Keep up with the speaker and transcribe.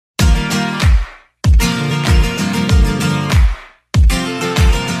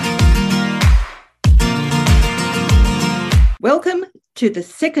to the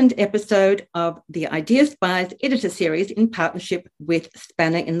second episode of the IdeaSpies editor series in partnership with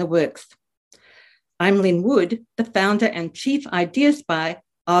Spanner in the Works. I'm Lynn Wood, the founder and chief IdeaSpy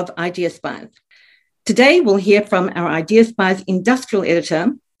of IdeaSpies. Today, we'll hear from our IdeaSpies industrial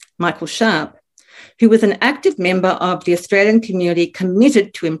editor, Michael Sharpe, who was an active member of the Australian community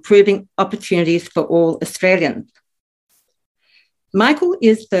committed to improving opportunities for all Australians. Michael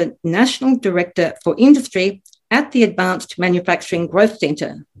is the National Director for Industry at the Advanced Manufacturing Growth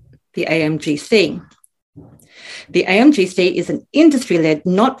Centre, the AMGC. The AMGC is an industry-led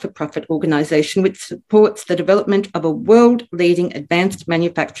not-for-profit organisation which supports the development of a world-leading advanced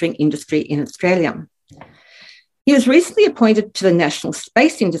manufacturing industry in Australia. He was recently appointed to the National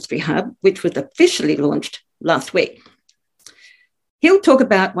Space Industry Hub, which was officially launched last week. He'll talk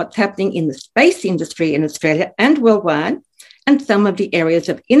about what's happening in the space industry in Australia and worldwide, and some of the areas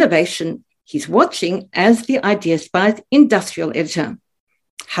of innovation he's watching as the IdeaSpies industrial editor.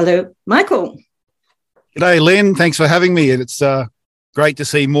 Hello, Michael. G'day, Lynn. Thanks for having me. It's great to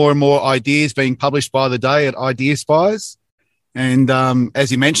see more and more ideas being published by the day at IdeaSpies. And as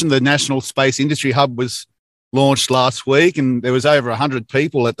you mentioned, the National Space Industry Hub was launched last week, and there was over 100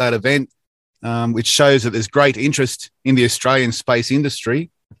 people at that event, which shows that there's great interest in the Australian space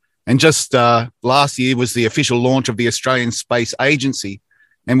industry. And just last year was the official launch of the Australian Space Agency,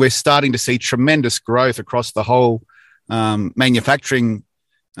 and we're starting to see tremendous growth across the whole manufacturing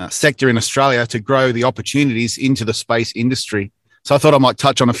sector in Australia to grow the opportunities into the space industry. So I thought I might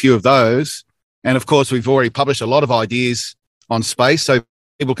touch on a few of those. And of course, we've already published a lot of ideas on space, so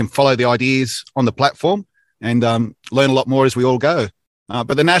people can follow the ideas on the platform and learn a lot more as we all go.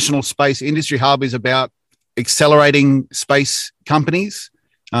 But the National Space Industry Hub is about accelerating space companies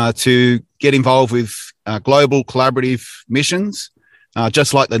to get involved with global collaborative missions,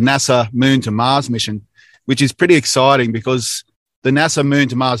 just like the NASA Moon to Mars mission, which is pretty exciting because the NASA Moon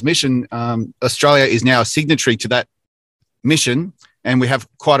to Mars mission, Australia is now a signatory to that mission, and we have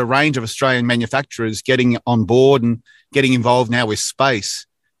quite a range of Australian manufacturers getting on board and getting involved now with space.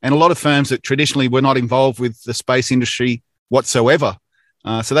 And a lot of firms that traditionally were not involved with the space industry whatsoever.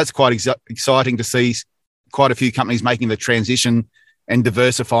 So that's quite exciting to see quite a few companies making the transition and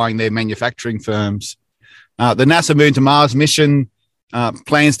diversifying their manufacturing firms. The NASA Moon to Mars mission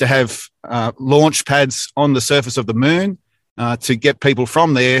plans to have launch pads on the surface of the moon to get people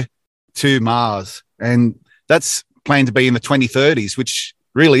from there to Mars. And that's planned to be in the 2030s, which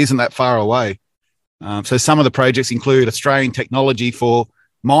really isn't that far away. So some of the projects include Australian technology for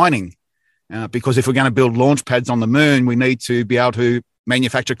mining, because if we're going to build launch pads on the moon, we need to be able to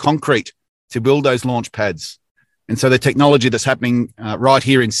manufacture concrete to build those launch pads. And so the technology that's happening right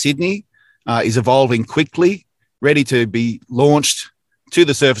here in Sydney is evolving quickly, ready to be launched to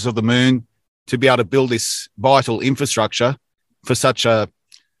the surface of the moon to be able to build this vital infrastructure for such a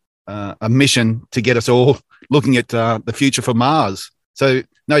mission to get us all looking at the future for Mars. So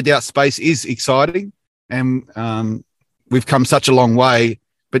no doubt space is exciting, and we've come such a long way.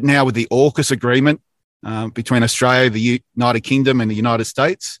 But now with the AUKUS agreement between Australia, the United Kingdom and the United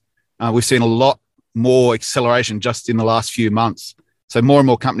States, we've seen a lot more acceleration just in the last few months. So more and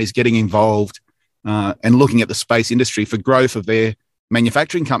more companies getting involved and looking at the space industry for growth of their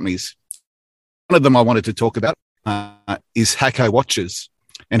manufacturing companies. One of them I wanted to talk about is Hacko Watches.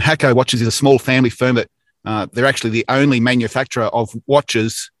 And Hacko Watches is a small family firm that they're actually the only manufacturer of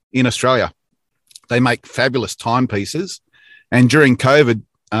watches in Australia. They make fabulous timepieces. And during COVID,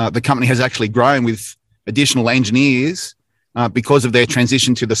 the company has actually grown with additional engineers because of their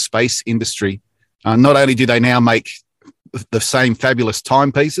transition to the space industry. Not only do they now make the same fabulous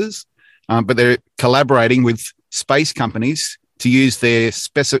timepieces, but they're collaborating with space companies to use their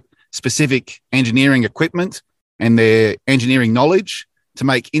specific engineering equipment and their engineering knowledge to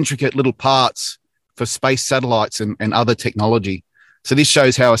make intricate little parts for space satellites and other technology. So this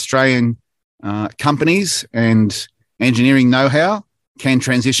shows how Australian companies and engineering know-how can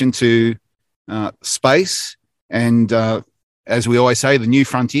transition to space. And as we always say, the new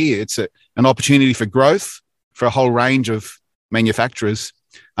frontier. It's an opportunity for growth for a whole range of manufacturers.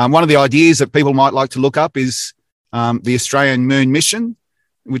 One of the ideas that people might like to look up is the Australian Moon mission,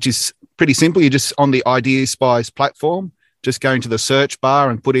 which is pretty simple. You're just on the IdeaSpies platform, just go into the search bar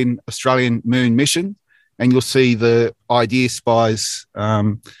and put in Australian Moon mission, and you'll see the IdeaSpies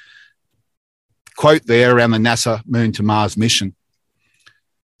quote there around the NASA Moon to Mars mission.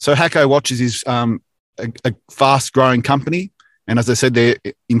 So Hacko Watches is a fast-growing company, and as I said, they're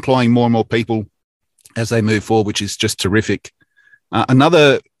employing more and more people as they move forward, which is just terrific.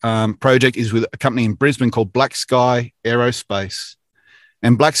 Another project is with a company in Brisbane called Black Sky Aerospace.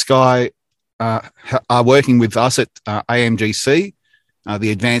 And Black Sky are working with us at AMGC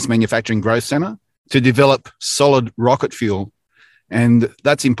the Advanced Manufacturing Growth Centre, to develop solid rocket fuel. And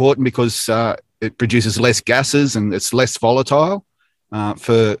that's important because it produces less gases and it's less volatile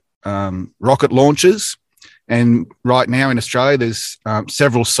for rocket launches. And right now in Australia, there's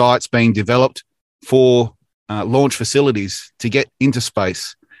several sites being developed for launch facilities to get into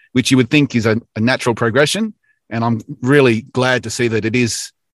space, which you would think is a natural progression. And I'm really glad to see that it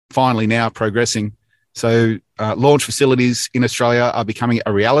is finally now progressing. So launch facilities in Australia are becoming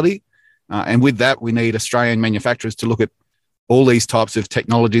a reality. And with that, we need Australian manufacturers to look at all these types of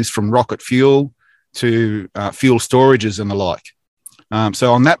technologies, from rocket fuel to fuel storages and the like.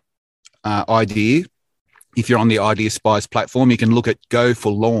 So on that idea, if you're on the IdeaSpies platform, you can look at Go for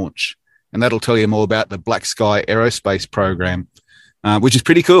Launch, and that'll tell you more about the Black Sky Aerospace program, which is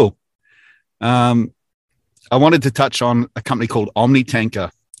pretty cool. I wanted to touch on a company called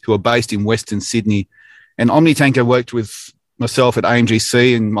OmniTanker, who are based in Western Sydney. And OmniTanker worked with myself at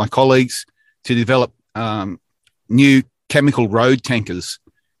AMGC and my colleagues to develop new chemical road tankers.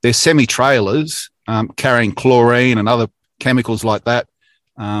 They're semi-trailers carrying chlorine and other chemicals like that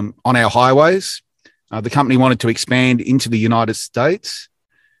on our highways. The company wanted to expand into the United States,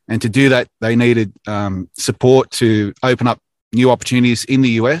 and to do that, they needed support to open up new opportunities in the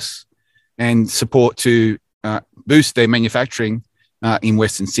US and support to boost their manufacturing in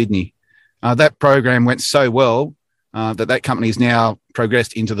Western Sydney. That program went so well that company has now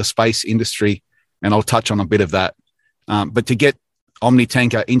progressed into the space industry, and I'll touch on a bit of that. But to get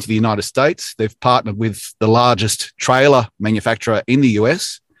OmniTanker into the United States, they've partnered with the largest trailer manufacturer in the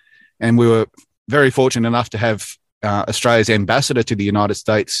US, and we were very fortunate enough to have Australia's ambassador to the United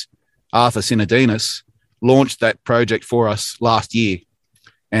States, Arthur Sinodinos, launched that project for us last year.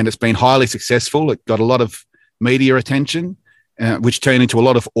 And it's been highly successful. It got a lot of media attention, which turned into a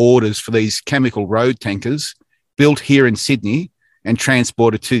lot of orders for these chemical road tankers built here in Sydney and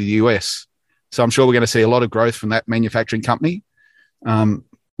transported to the US. So I'm sure we're going to see a lot of growth from that manufacturing company.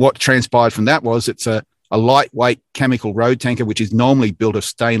 What transpired from that was it's a lightweight chemical road tanker, which is normally built of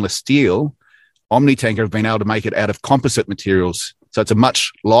stainless steel. OmniTanker have been able to make it out of composite materials. So it's a much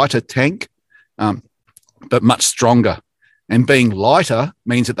lighter tank, but much stronger. And being lighter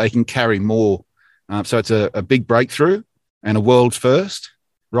means that they can carry more. So it's a big breakthrough and a world's first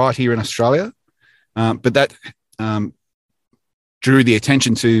right here in Australia. But that drew the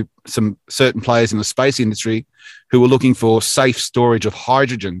attention to some certain players in the space industry who were looking for safe storage of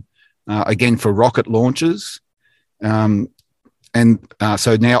hydrogen, again, for rocket launches. So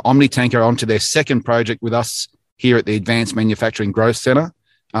now OmniTanker are onto their second project with us here at the Advanced Manufacturing Growth Centre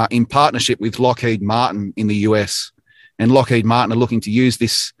in partnership with Lockheed Martin in the US. And Lockheed Martin are looking to use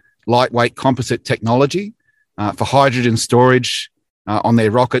this lightweight composite technology for hydrogen storage on their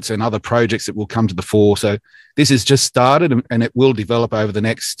rockets and other projects that will come to the fore. So this has just started and it will develop over the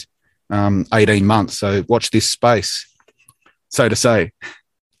next 18 months. So watch this space, so to say.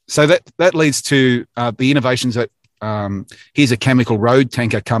 So that leads to the innovations that here's a chemical road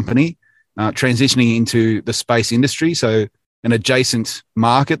tanker company transitioning into the space industry. So an adjacent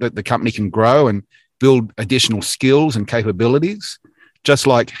market that the company can grow and build additional skills and capabilities, just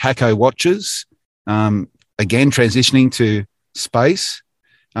like Hako watches, again, transitioning to space.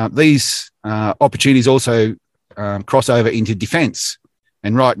 These opportunities also cross over into defence.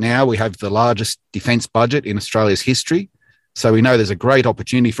 And right now we have the largest defence budget in Australia's history. So we know there's a great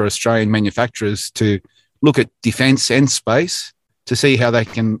opportunity for Australian manufacturers to look at defence and space to see how they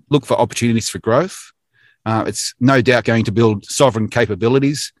can look for opportunities for growth. It's no doubt going to build sovereign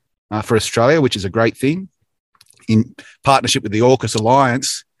capabilities for Australia, which is a great thing. In partnership with the AUKUS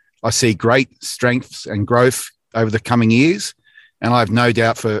Alliance, I see great strengths and growth over the coming years. And I have no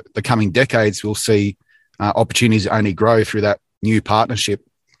doubt for the coming decades, we'll see opportunities only grow through that new partnership.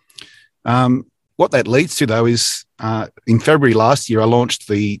 What that leads to, though, is in February last year, I launched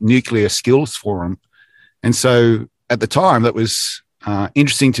the Nuclear Skills Forum. And so at the time, that was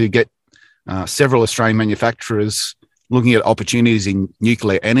interesting to get several Australian manufacturers looking at opportunities in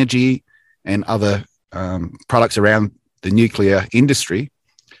nuclear energy and other products around the nuclear industry.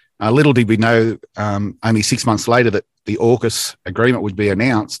 Little did we know only 6 months later that the AUKUS agreement would be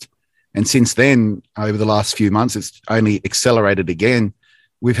announced. And since then, over the last few months, it's only accelerated again.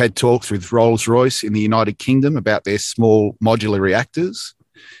 We've had talks with Rolls-Royce in the United Kingdom about their small modular reactors.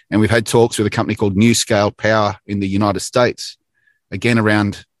 And we've had talks with a company called NuScale Power in the United States, again,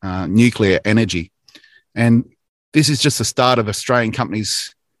 around nuclear energy. And this is just the start of Australian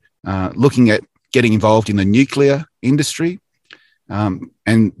companies looking at getting involved in the nuclear industry.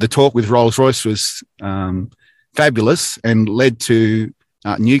 And the talk with Rolls-Royce was fabulous and led to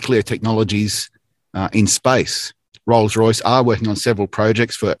nuclear technologies in space. Rolls-Royce are working on several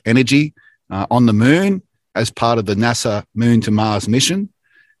projects for energy on the moon as part of the NASA Moon to Mars mission.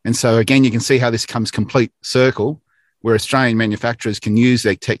 And so, again, you can see how this comes complete circle, where Australian manufacturers can use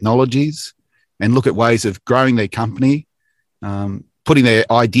their technologies and look at ways of growing their company, putting their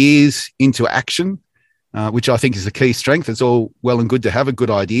ideas into action, which I think is a key strength. It's all well and good to have a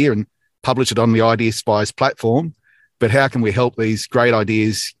good idea and publish it on the IdeaSpies platform, but how can we help these great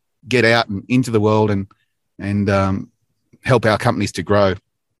ideas get out and into the world and help our companies to grow?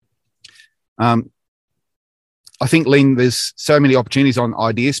 I think, Lynn, there's so many opportunities on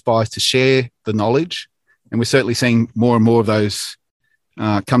IdeaSpies to share the knowledge, and we're certainly seeing more and more of those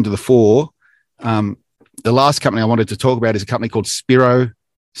come to the fore. The last company I wanted to talk about is a company called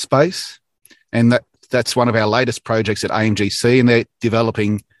Space, and that's one of our latest projects at AMGC, and they're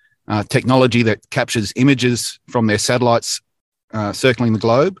developing technology that captures images from their satellites circling the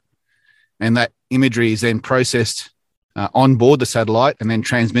globe, and that imagery is then processed on board the satellite and then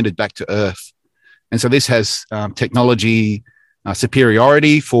transmitted back to Earth. And so this has technology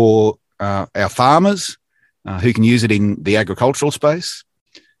superiority for our farmers who can use it in the agricultural space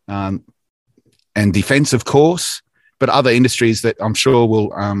and defence, of course, but other industries that I'm sure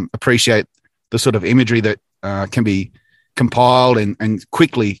will appreciate the sort of imagery that can be compiled and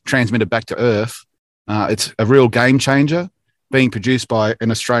quickly transmitted back to Earth. It's a real game changer, being produced by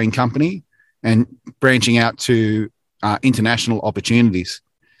an Australian company and branching out to international opportunities.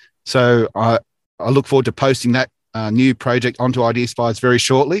 So I look forward to posting that new project onto IdeaSpies very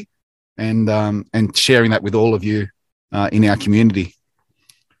shortly and sharing that with all of you in our community.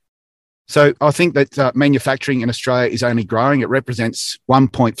 So I think that manufacturing in Australia is only growing. It represents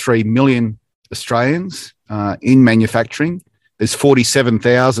 1.3 million Australians in manufacturing. There's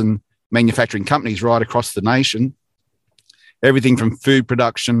 47,000 manufacturing companies right across the nation, everything from food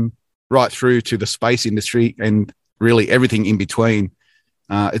production right through to the space industry and really everything in between.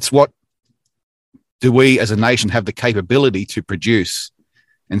 It's what do we as a nation have the capability to produce?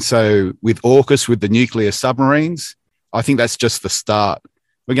 And so with AUKUS, with the nuclear submarines, I think that's just the start.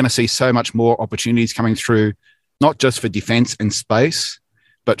 We're going to see so much more opportunities coming through, not just for defence and space,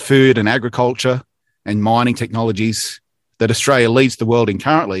 but food and agriculture and mining technologies that Australia leads the world in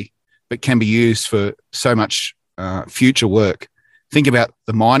currently, but can be used for so much future work. Think about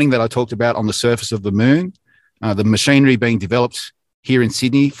the mining that I talked about on the surface of the moon, the machinery being developed here in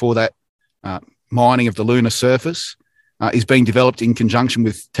Sydney for that mining of the lunar surface is being developed in conjunction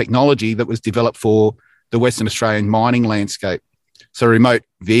with technology that was developed for the Western Australian mining landscape. So remote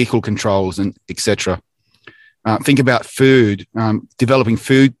vehicle controls and etc. Think about food, developing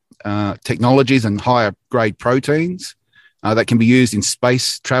food technologies and higher grade proteins that can be used in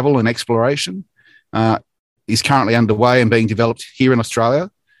space travel and exploration is currently underway and being developed here in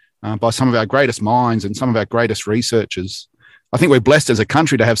Australia by some of our greatest minds and some of our greatest researchers. I think we're blessed as a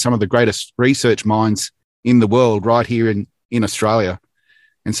country to have some of the greatest research minds in the world right here in Australia.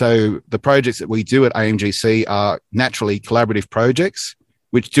 And so the projects that we do at AMGC are naturally collaborative projects,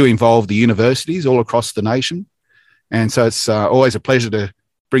 which do involve the universities all across the nation. And so it's always a pleasure to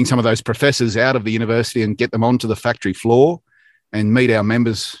bring some of those professors out of the university and get them onto the factory floor and meet our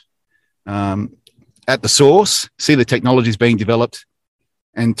members at the source, see the technologies being developed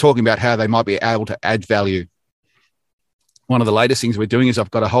and talking about how they might be able to add value. One of the latest things we're doing is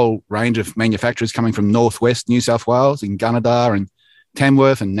I've got a whole range of manufacturers coming from northwest New South Wales in Gunnedah and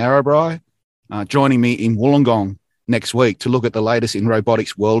Tamworth and Narrabri, joining me in Wollongong next week to look at the latest in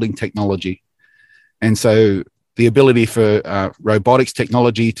robotics welding technology. And so the ability for robotics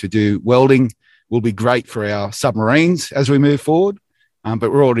technology to do welding will be great for our submarines as we move forward.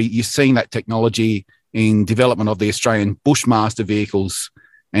 But you're seeing that technology in development of the Australian Bushmaster vehicles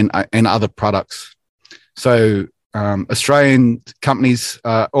and other products. So Australian companies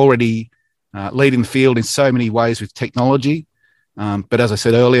are already leading the field in so many ways with technology. But as I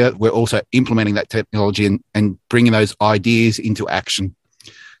said earlier, we're also implementing that technology and bringing those ideas into action.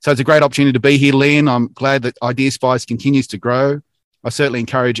 So it's a great opportunity to be here, Lynn. I'm glad that IdeaSpies continues to grow. I certainly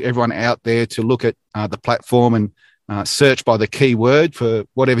encourage everyone out there to look at the platform and search by the keyword for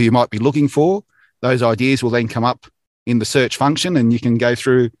whatever you might be looking for. Those ideas will then come up in the search function and you can go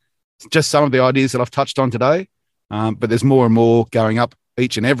through just some of the ideas that I've touched on today. But there's more and more going up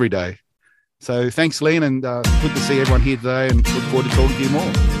each and every day. So thanks, Lynn, and good to see everyone here today and look forward to talking to you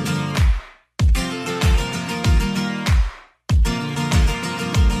more.